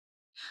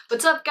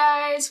What's up,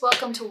 guys?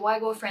 Welcome to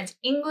Waggle Friends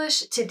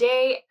English.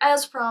 Today,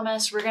 as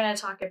promised, we're going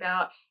to talk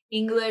about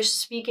English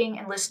speaking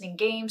and listening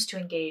games to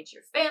engage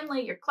your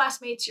family, your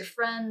classmates, your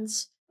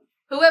friends,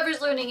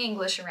 whoever's learning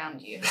English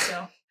around you.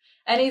 So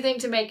anything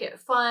to make it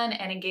fun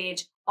and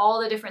engage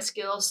all the different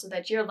skills so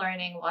that you're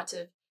learning lots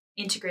of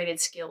integrated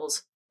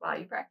skills while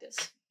you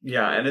practice.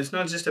 Yeah, and it's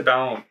not just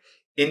about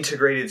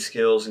integrated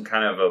skills in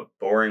kind of a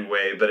boring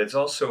way, but it's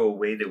also a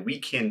way that we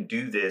can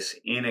do this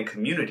in a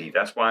community.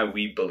 That's why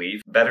we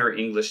believe better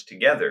English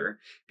together,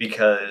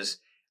 because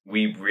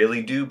we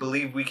really do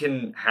believe we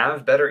can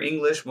have better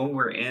English when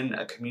we're in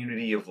a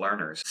community of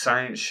learners.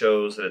 Science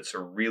shows that it's a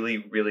really,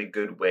 really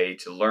good way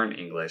to learn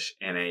English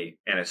in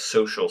a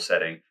social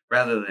setting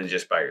rather than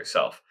just by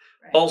yourself.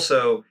 Right.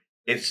 Also,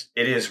 it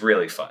is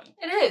really fun.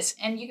 It is,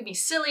 and you can be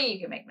silly, you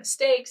can make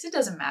mistakes, it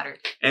doesn't matter.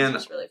 And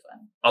it's just really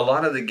fun. A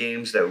lot of the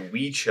games that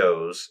we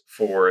chose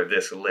for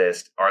this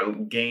list are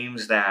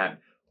games that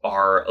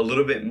are a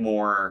little bit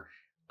more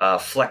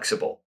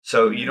flexible.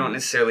 So you don't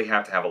necessarily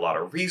have to have a lot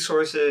of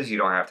resources, you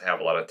don't have to have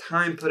a lot of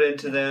time put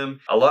into them.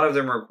 A lot of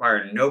them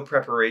require no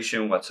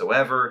preparation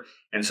whatsoever,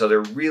 and so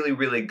they're really,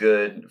 really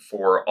good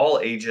for all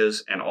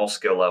ages and all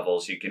skill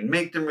levels. You can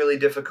make them really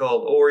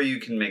difficult, or you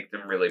can make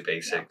them really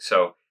basic. Yeah.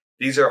 So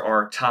these are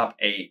our top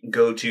 8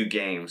 go-to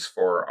games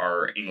for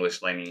our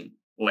English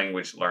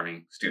language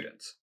learning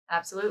students.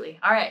 Absolutely.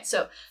 All right.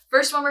 So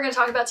first one we're going to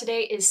talk about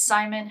today is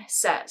Simon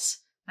Says.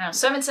 Now,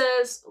 Simon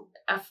Says,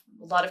 a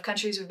lot of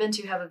countries we've been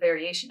to have a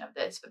variation of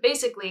this, but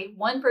basically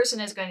one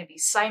person is going to be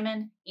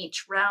Simon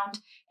each round.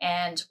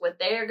 And what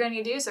they are going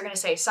to do is they're going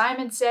to say,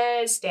 Simon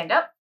says, stand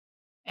up,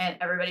 and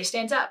everybody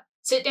stands up,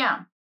 sit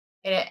down.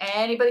 And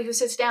anybody who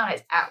sits down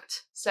is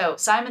out. So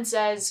Simon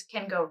Says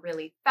can go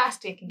really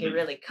fast. It can get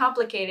really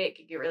complicated. It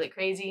can get really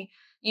crazy.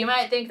 You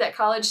might think that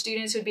college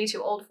students would be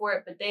too old for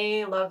it, but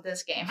they love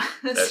this game.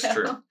 That's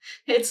true.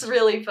 It's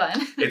really fun.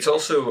 It's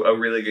also a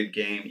really good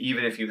game,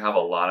 even if you have a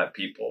lot of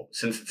people.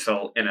 Since it's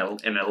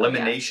an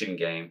elimination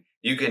game,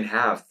 you can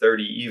have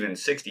 30, even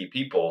 60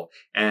 people,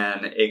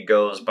 and it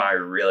goes by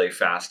really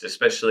fast,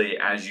 especially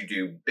as you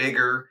do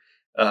bigger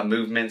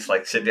movements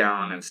like sit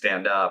down and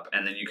stand up,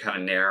 and then you kind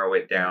of narrow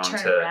it down turn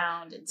to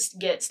around and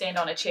stand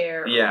on a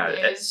chair. Yeah,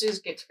 it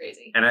just gets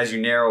crazy. And as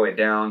you narrow it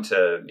down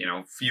to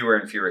fewer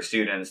and fewer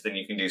students, then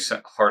you can do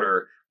some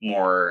harder,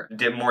 more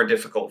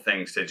difficult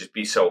things to just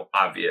be so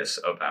obvious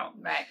about.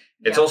 Right.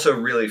 It's also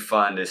really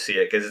fun to see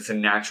it because it's a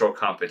natural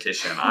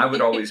competition. I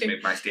would always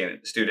make my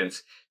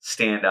students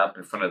stand up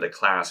in front of the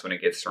class when it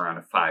gets around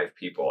to 5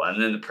 people,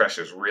 and then the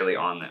pressure's really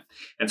on them.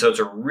 And so it's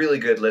a really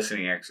good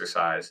listening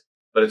exercise.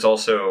 But it's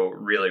also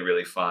really,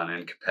 really fun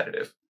and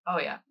competitive. Oh,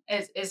 yeah.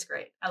 It's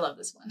great. I love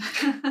this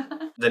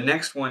one. The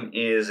next one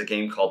is a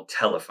game called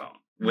Telephone,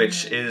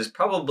 which is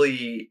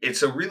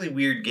it's a really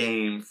weird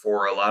game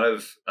for a lot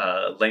of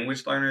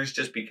language learners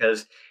just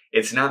because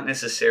it's not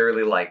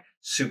necessarily like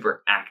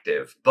super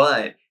active,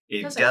 but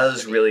it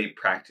does really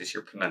practice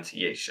your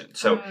pronunciation.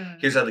 So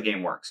here's how the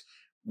game works.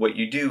 What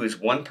you do is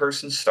one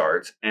person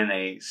starts and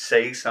they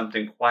say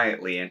something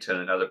quietly into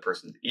another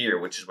person's ear,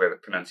 which is where the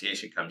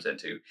pronunciation comes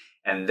into.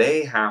 And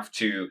they have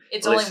to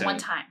listen. Only one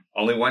time.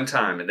 Only one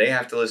time. And they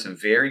have to listen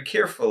very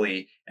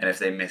carefully. And if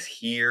they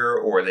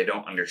mishear or they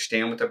don't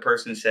understand what the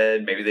person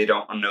said, maybe they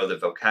don't know the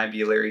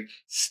vocabulary,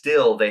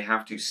 still they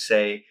have to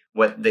say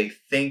what they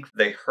think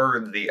they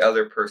heard the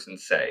other person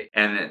say.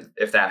 And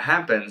if that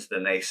happens,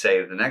 then they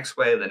say the next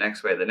way, the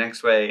next way, the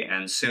next way.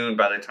 And soon,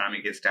 by the time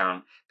it gets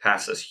down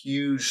past this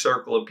huge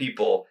circle of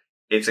people,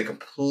 it's a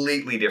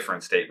completely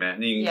different statement.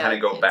 And you can kind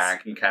of go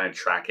back and kind of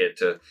track it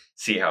to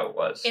see how it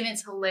was. And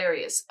it's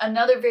hilarious.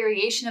 Another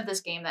variation of this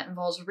game that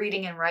involves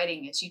reading and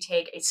writing is you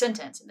take a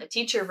sentence and the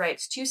teacher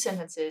writes 2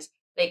 sentences.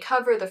 They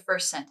cover the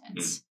first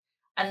sentence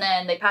and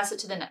then they pass it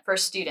to the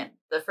first student.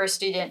 The first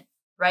student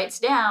writes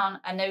down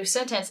a new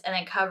sentence and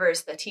then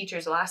covers the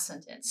teacher's last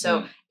sentence.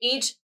 So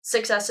each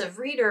successive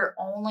reader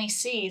only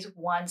sees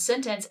one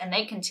sentence and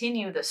they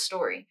continue the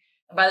story.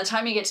 And by the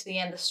time you get to the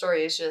end, the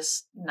story is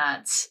just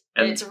nuts.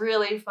 And it's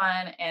really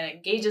fun and it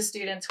engages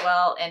students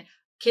well, and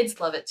kids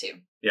love it too.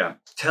 Yeah.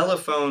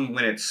 Telephone,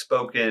 when it's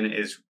spoken,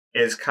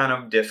 is kind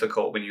of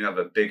difficult when you have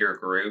a bigger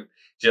group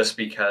just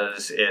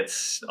because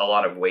it's a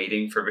lot of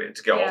waiting for it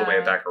to go all the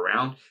way back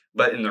around.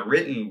 But in the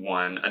written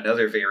one,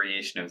 another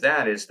variation of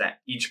that is that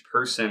each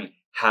person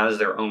has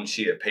their own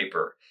sheet of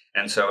paper.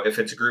 And so if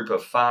it's a group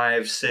of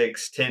 5,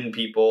 6, 10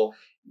 people,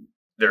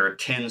 there are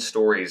 10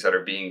 stories that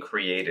are being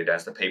created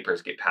as the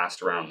papers get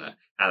passed around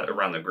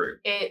the group.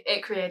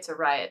 It creates a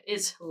riot.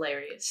 It's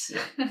hilarious.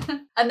 Yeah.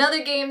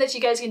 Another game that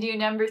you guys can do,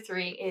 number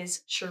 3,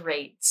 is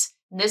charades.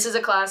 This is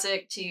a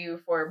classic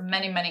for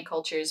many, many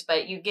cultures,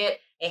 but you get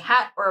a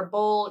hat or a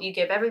bowl, you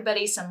give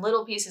everybody some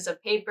little pieces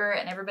of paper,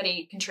 and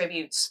everybody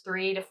contributes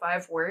 3 to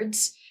 5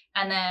 words.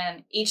 And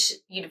then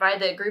you divide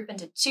the group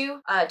into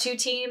two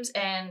teams,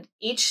 and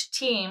each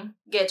team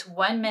gets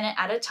 1 minute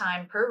at a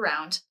time per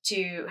round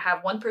to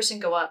have one person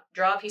go up,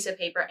 draw a piece of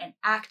paper, and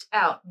act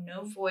out,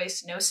 no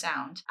voice, no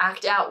sound,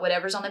 act out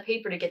whatever's on the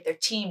paper to get their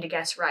team to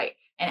guess right.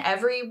 And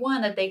every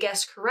one that they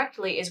guess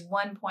correctly is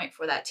 1 point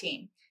for that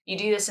team. You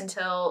do this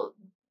until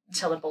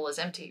the bowl is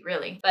empty,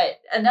 really.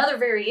 But another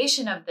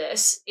variation of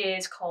this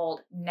is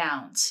called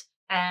nouns.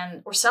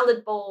 Or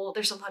salad bowl.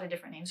 There's a lot of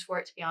different names for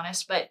it, to be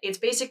honest. But it's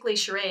basically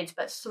charades,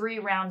 but 3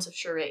 rounds of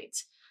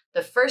charades.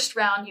 The first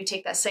round, you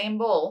take that same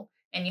bowl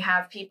and you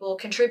have people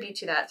contribute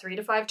to that, 3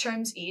 to 5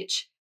 turns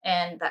each.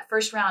 And that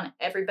first round,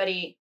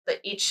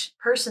 each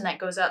person that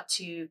goes up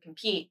to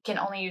compete can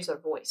only use their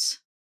voice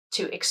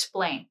to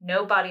explain.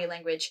 No body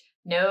language,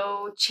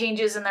 no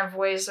changes in their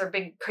voice or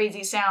big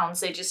crazy sounds.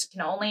 They just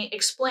can only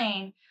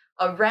explain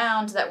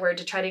around that word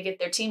to try to get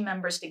their team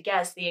members to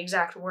guess the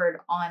exact word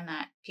on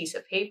that piece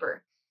of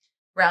paper.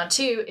 Round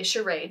 2 is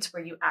charades,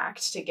 where you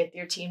act to get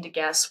your team to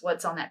guess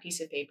what's on that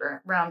piece of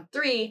paper. Round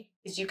 3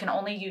 is you can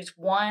only use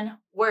 1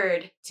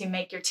 word to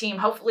make your team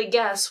hopefully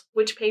guess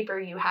which paper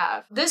you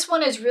have. This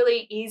one is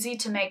really easy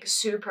to make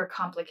super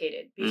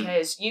complicated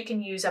because you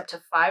can use up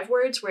to 5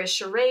 words, whereas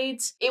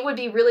charades, it would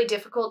be really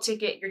difficult to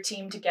get your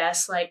team to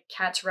guess, like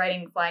cats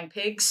riding flying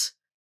pigs.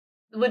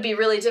 It would be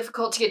really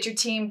difficult to get your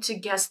team to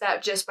guess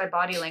that just by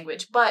body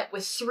language. But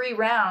with 3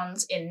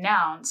 rounds in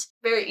nouns,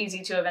 very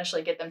easy to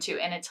eventually get them to.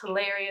 And it's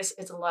hilarious.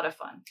 It's a lot of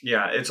fun.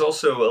 Yeah, it's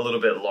also a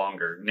little bit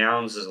longer.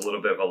 Nouns is a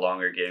little bit of a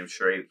longer game.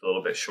 Charades a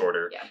little bit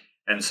shorter. Yeah.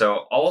 And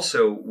so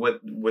also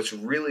what's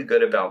really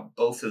good about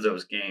both of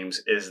those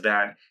games is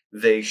that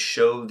they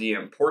show the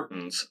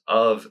importance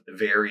of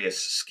various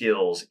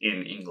skills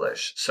in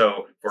English.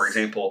 So, for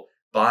example,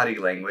 body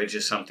language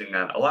is something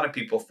that a lot of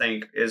people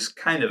think is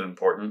kind of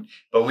important.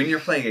 But when you're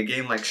playing a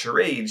game like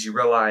charades, you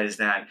realize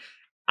that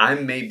I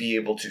may be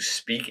able to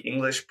speak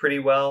English pretty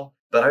well,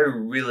 but I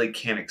really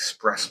can't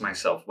express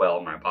myself well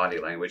in my body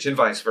language, and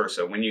vice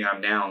versa. When you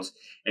have nouns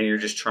and you're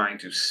just trying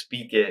to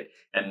speak it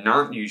and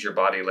not use your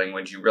body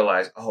language, you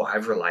realize, oh,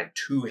 I've relied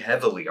too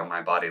heavily on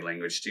my body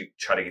language to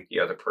try to get the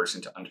other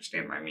person to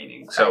understand my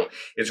meaning. Right. So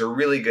it's a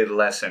really good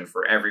lesson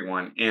for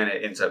everyone, and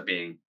it ends up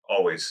being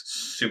always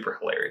super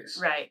hilarious.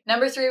 Right.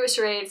 Number 3 was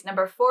charades.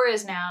 Number 4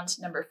 is nouns.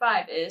 Number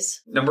 5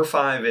 is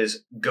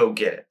Go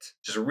Get It.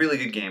 Just a really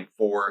good game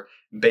for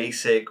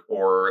basic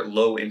or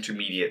low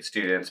intermediate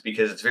students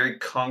because it's very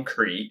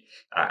concrete.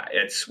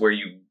 It's where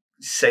you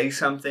say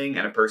something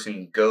and a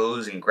person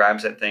goes and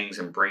grabs at things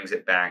and brings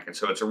it back. And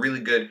so it's a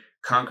really good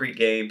concrete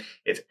game.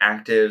 It's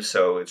active,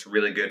 so it's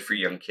really good for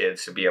young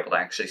kids to be able to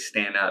actually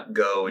stand up,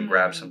 go and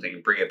grab something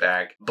and bring it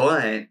back.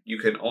 But you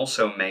can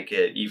also make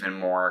it even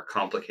more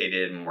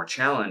complicated and more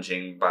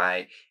challenging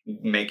by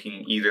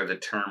making either the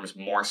terms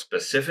more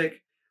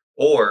specific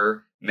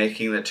or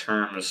making the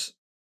terms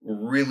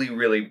really,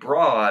 really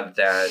broad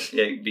that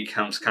it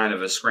becomes kind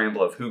of a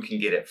scramble of who can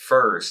get it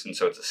first. And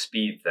so it's a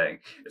speed thing.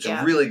 It's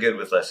really good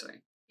with listening.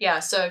 Yeah.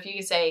 So if you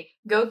could say,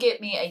 go get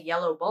me a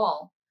yellow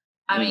ball.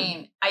 I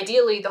mean,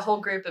 ideally, the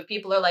whole group of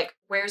people are like,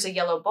 where's a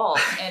yellow ball?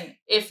 And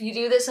if you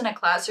do this in a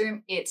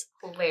classroom, it's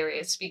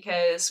hilarious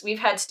because we've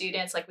had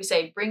students, like we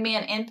say, bring me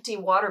an empty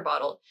water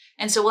bottle.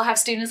 And so we'll have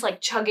students like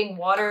chugging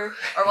water,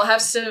 or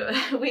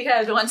we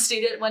had one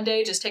student one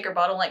day just take her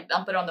bottle and like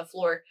dump it on the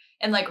floor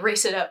and like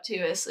race it up to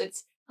us.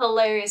 It's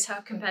hilarious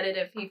how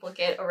competitive people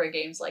get over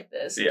games like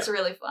this. Yeah. It's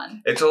really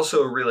fun. It's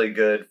also really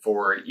good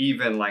for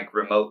even like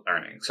remote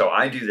learning. So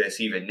I do this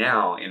even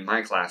now in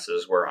my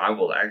classes where I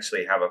will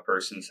actually have a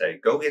person say,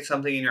 go get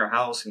something in your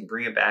house and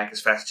bring it back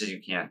as fast as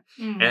you can.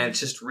 And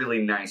it's just really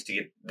nice to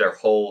get their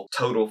whole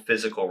total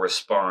physical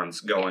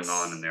response going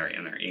on in their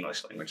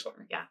English language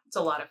learning. Yeah, it's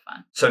a lot of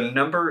fun. So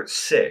number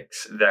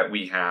 6 that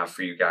we have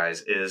for you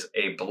guys is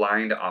a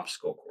blind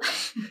obstacle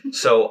course.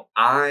 So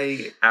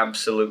I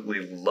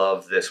absolutely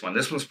love this one.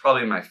 This one's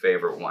probably my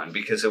favorite one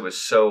because it was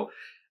so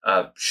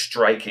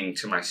striking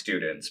to my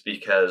students,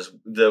 because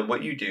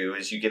what you do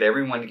is you get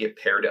everyone to get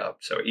paired up.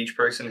 So each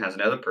person has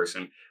another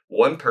person.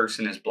 One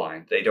person is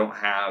blind. They don't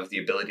have the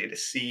ability to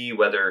see,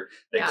 whether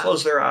they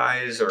close their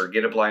eyes or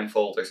get a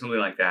blindfold or something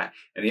like that.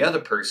 And the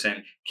other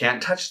person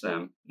can't touch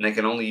them, and they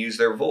can only use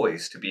their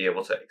voice to be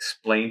able to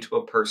explain to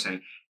a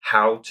person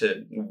how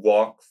to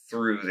walk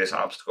through this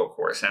obstacle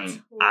course.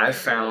 And I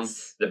found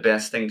the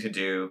best thing to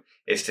do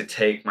is to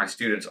take my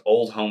students'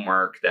 old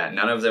homework that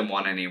none of them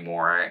want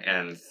anymore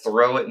and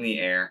throw it in the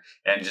air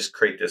and just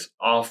create this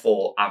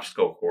awful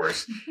obstacle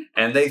course.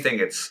 And they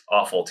think it's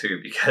awful too,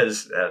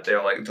 because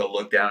they'll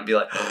look down and be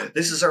like, oh,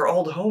 this is our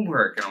old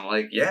homework. And I'm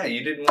like, yeah,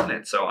 you didn't want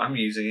it, so I'm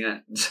using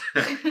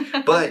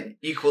it. But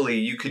equally,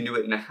 you can do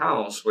it in a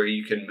house where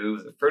you can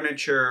move the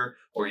furniture,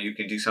 or you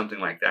can do something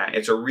like that.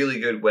 It's a really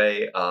good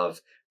way of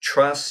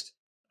trust,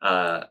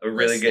 a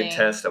really good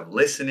test of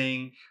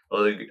listening,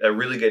 a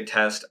really good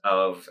test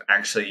of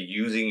actually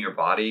using your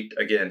body,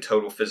 again,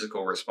 total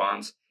physical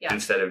response,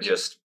 instead of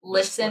just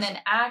listen and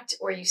act,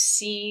 or you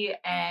see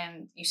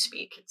and you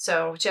speak.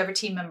 So whichever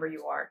team member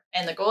you are.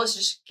 And the goal is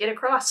just get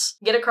across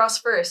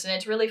first. And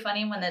it's really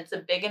funny when it's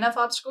a big enough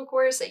obstacle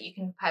course that you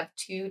can have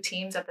 2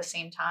 teams at the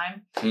same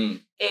time.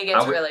 It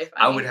gets really funny.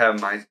 I would have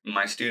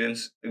my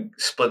students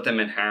split them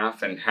in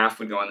half, and half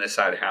would go on this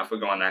side, half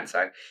would go on that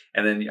side.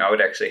 And then I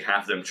would actually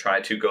have them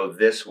try to go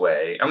this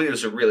way. I mean, it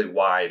was a really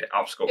wide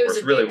obstacle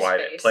course, really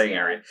wide playing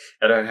area.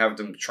 And I'd have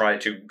them try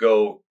to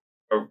go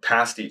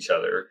past each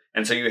other.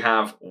 And so you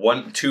have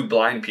 2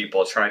 blind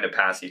people trying to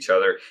pass each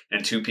other,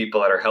 and 2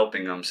 people that are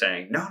helping them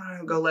saying, no,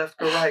 go left,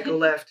 go right, go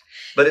left.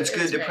 But it's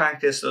good to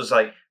practice those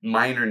like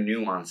minor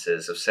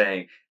nuances of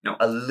saying,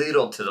 a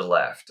little to the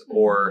left,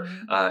 or,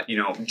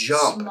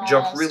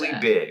 jump really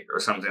big or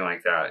something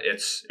like that.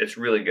 It's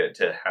really good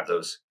to have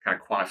those kind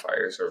of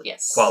quantifiers or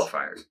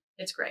qualifiers.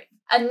 It's great.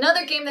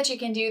 Another game that you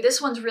can do,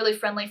 this one's really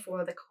friendly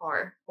for the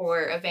car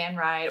or a van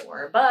ride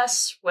or a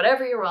bus,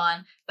 whatever you're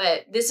on.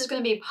 But this is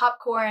going to be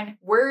popcorn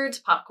words,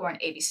 popcorn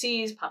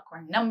ABCs,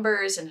 popcorn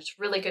numbers, and it's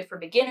really good for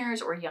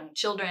beginners or young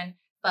children.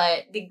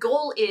 But the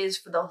goal is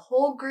for the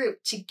whole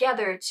group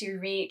together to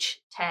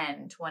reach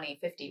 10, 20,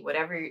 50,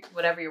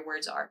 whatever your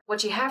words are.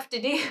 What you have to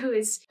do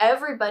is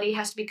everybody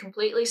has to be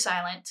completely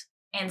silent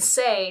and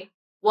say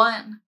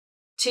 1,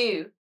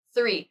 2,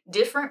 3,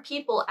 different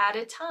people at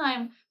a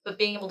time, but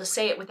being able to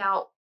say it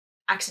without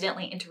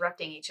accidentally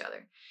interrupting each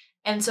other.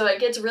 And so it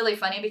gets really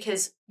funny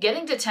because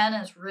getting to 10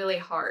 is really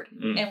hard.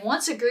 And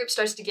once a group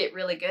starts to get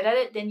really good at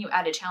it, then you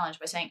add a challenge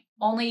by saying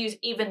only use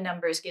even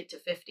numbers, get to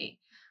 50.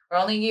 Or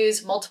only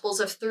use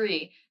multiples of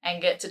 3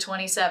 and get to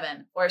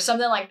 27, or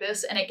something like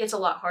this. And it gets a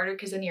lot harder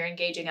because then you're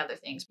engaging other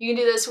things. You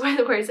can do this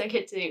with words that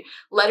get to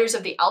letters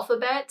of the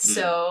alphabet.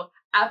 So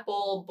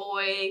apple,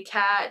 boy,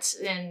 cat,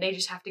 and they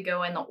just have to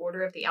go in the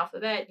order of the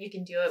alphabet. You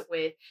can do it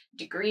with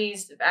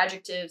degrees of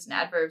adjectives and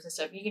adverbs and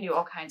stuff. You can do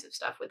all kinds of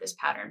stuff with this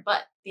pattern.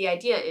 But the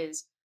idea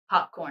is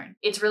popcorn.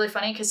 It's really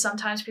funny because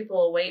sometimes people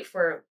will wait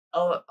for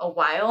a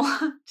while,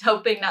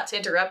 hoping not to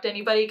interrupt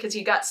anybody because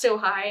you got so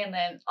high, and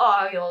then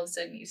all of a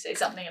sudden you say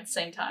something at the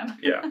same time.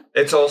 Yeah,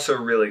 it's also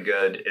really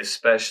good,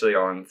 especially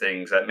on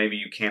things that maybe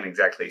you can't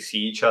exactly see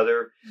each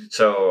other.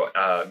 So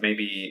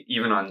maybe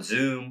even on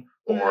Zoom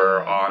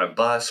or on a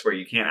bus where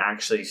you can't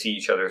actually see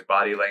each other's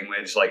body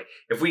language. Like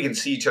if we can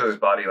see each other's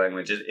body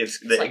language,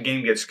 the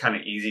game gets kind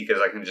of easy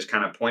because I can just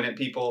kind of point at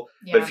people.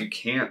 Yeah. But if you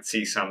can't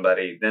see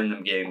somebody, then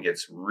the game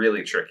gets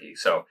really tricky.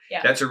 So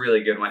that's a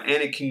really good one.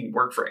 And it can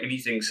work for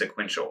anything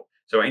sequential.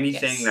 So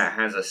anything that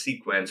has a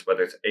sequence,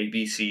 whether it's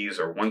ABCs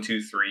or 1,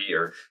 2, 3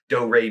 or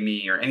do, re,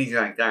 mi or anything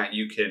like that,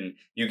 you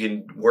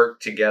can work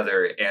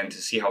together and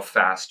to see how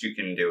fast you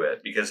can do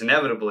it. Because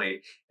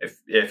inevitably,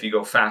 if you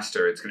go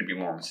faster, it's going to be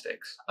more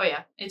mistakes. Oh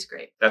yeah, it's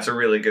great. That's a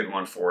really good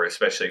one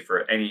especially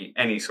for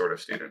any sort of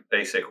student,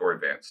 basic or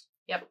advanced.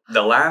 Yep.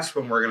 The last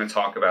one we're going to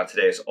talk about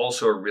today is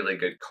also a really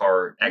good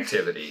car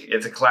activity.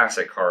 It's a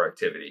classic car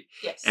activity.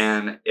 Yes.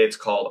 And it's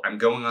called I'm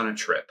Going on a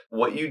Trip.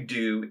 What you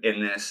do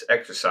in this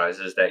exercise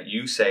is that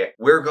you say,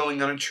 we're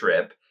going on a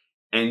trip,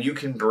 and you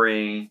can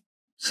bring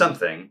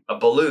something, a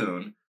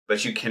balloon,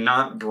 but you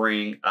cannot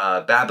bring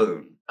a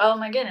baboon. Oh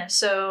my goodness.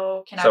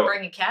 So can I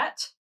bring a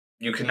cat?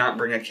 You cannot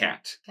bring a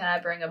cat. Can I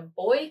bring a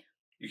boy?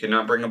 You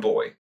cannot bring a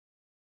boy.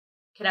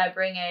 Can I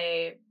bring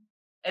a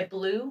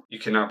blue? You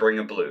cannot bring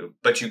a blue,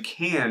 but you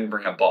can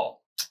bring a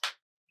ball.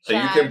 So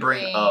you can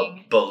bring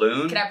a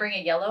balloon. Can I bring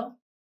a yellow?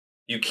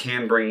 You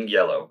can bring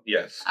yellow,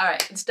 yes. All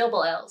right, it's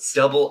double L's.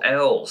 Double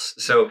L's.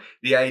 So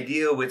the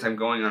idea with I'm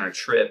Going on a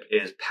Trip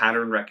is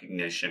pattern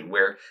recognition,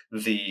 where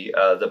the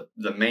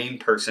main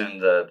person,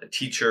 the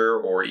teacher,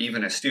 or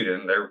even a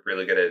student, they're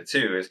really good at it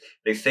too, is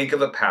they think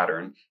of a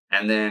pattern,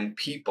 and then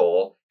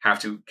people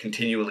have to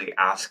continually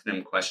ask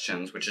them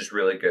questions, which is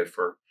really good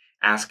for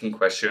asking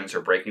questions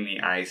or breaking the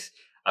ice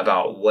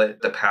about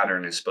what the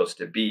pattern is supposed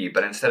to be.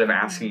 But instead of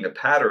asking the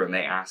pattern,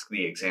 they ask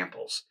the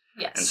examples.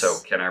 Yes. And so,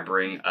 can I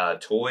bring a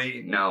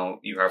toy? No,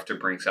 you have to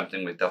bring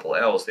something with double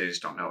L's. They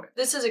just don't know it.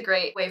 This is a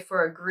great way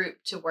for a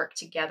group to work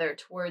together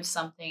towards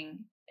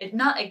something,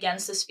 not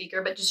against the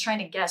speaker, but just trying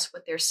to guess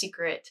what their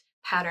secret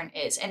pattern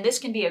is. And this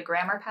can be a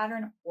grammar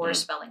pattern or a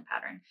spelling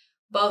pattern,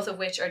 both of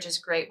which are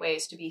just great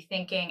ways to be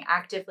thinking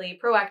actively,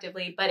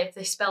 proactively. But if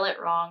they spell it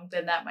wrong,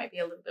 then that might be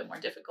a little bit more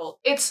difficult.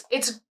 It's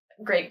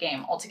a great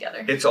game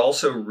altogether. It's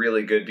also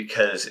really good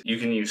because you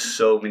can use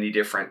so many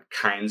different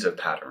kinds of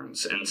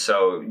patterns. And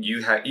so you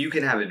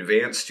can have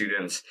advanced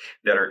students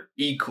that are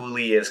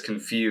equally as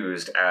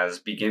confused as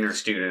beginner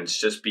students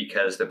just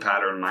because the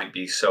pattern might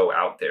be so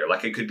out there.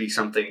 Like it could be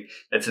something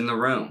that's in the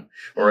room,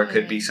 or it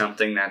could be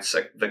something that's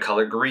like the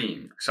color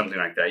green, or something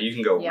like that. You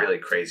can go really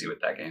crazy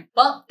with that game.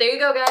 Well, there you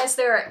go, guys.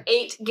 There are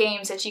 8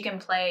 games that you can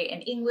play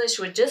in English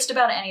with just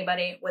about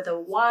anybody with a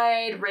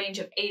wide range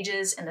of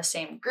ages in the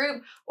same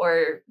group,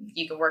 or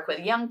you can work with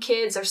young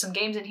kids. There's some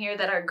games in here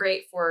that are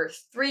great for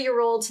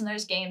 3-year-olds, and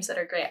there's games that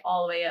are great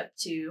all the way up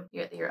to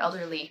your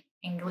elderly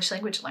English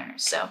language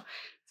learners. So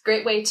it's a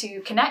great way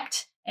to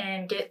connect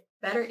and get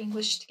better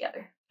English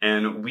together.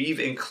 And we've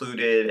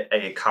included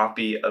a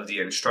copy of the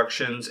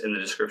instructions in the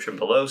description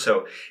below.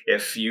 So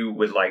if you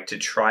would like to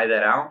try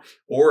that out,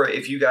 or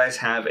if you guys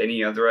have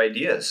any other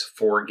ideas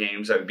for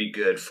games that would be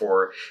good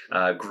for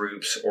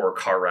groups or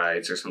car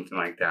rides or something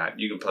like that,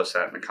 you can post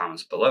that in the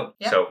comments below.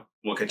 Yeah. So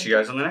we'll catch you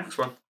guys on the next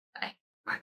one.